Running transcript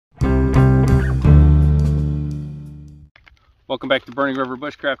Welcome back to Burning River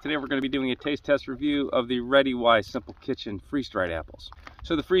Bushcraft. Today we're going to be doing a taste test review of the Readywise Simple Kitchen freeze-dried apples.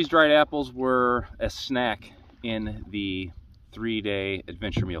 So the freeze-dried apples were a snack in the 3-day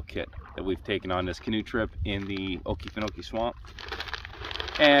adventure meal kit that we've taken on this canoe trip in the Okefenokee Swamp.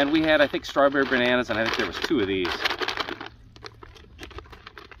 And we had, I think, strawberry bananas, and I think there was 2 of these.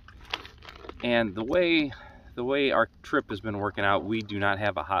 And the way our trip has been working out, we do not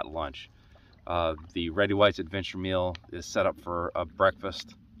have a hot lunch. The Readywise adventure meal is set up for a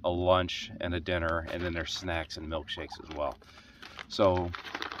breakfast, a lunch, and a dinner, and then there's snacks and milkshakes as well. So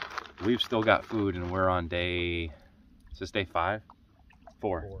we've still got food, and we're on day, is this day 5?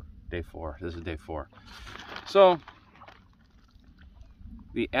 4. Day 4. This is day 4. So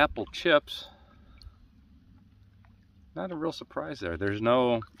the apple chips, not a real surprise there. There's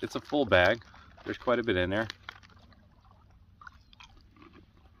no, it's a full bag. There's quite a bit in there.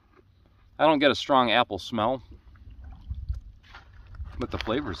 I don't get a strong apple smell, but the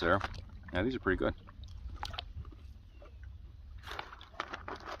flavor's there. Yeah, these are pretty good.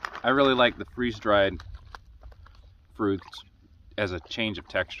 I really like the freeze-dried fruits as a change of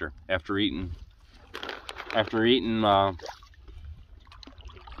texture after eating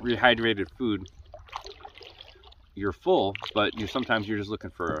rehydrated food. You're full, but sometimes you're just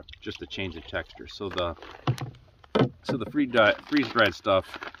looking for just a change of texture. So the freeze-dried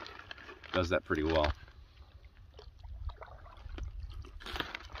stuff does that pretty well.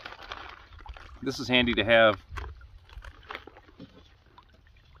 This is handy to have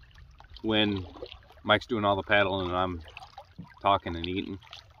when Mike's doing all the paddling and I'm talking and eating.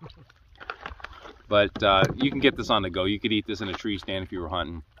 But you can get this on the go. You could eat this in a tree stand if you were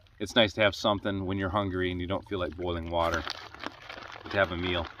hunting. It's nice to have something when you're hungry and you don't feel like boiling water, to have a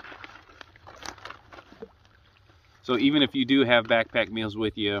meal. So even if you do have backpack meals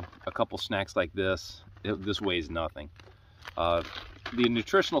with you, a couple snacks like this, this weighs nothing. The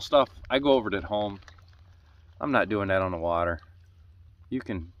nutritional stuff, I go over it at home. I'm not doing that on the water. You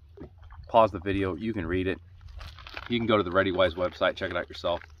can pause the video, you can read it. You can go to the Readywise website, check it out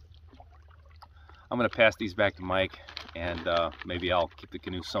yourself. I'm going to pass these back to Mike, and maybe I'll keep the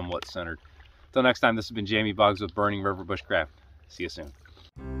canoe somewhat centered. Until next time, this has been Jamie Boggs with Burning River Bushcraft. See you soon.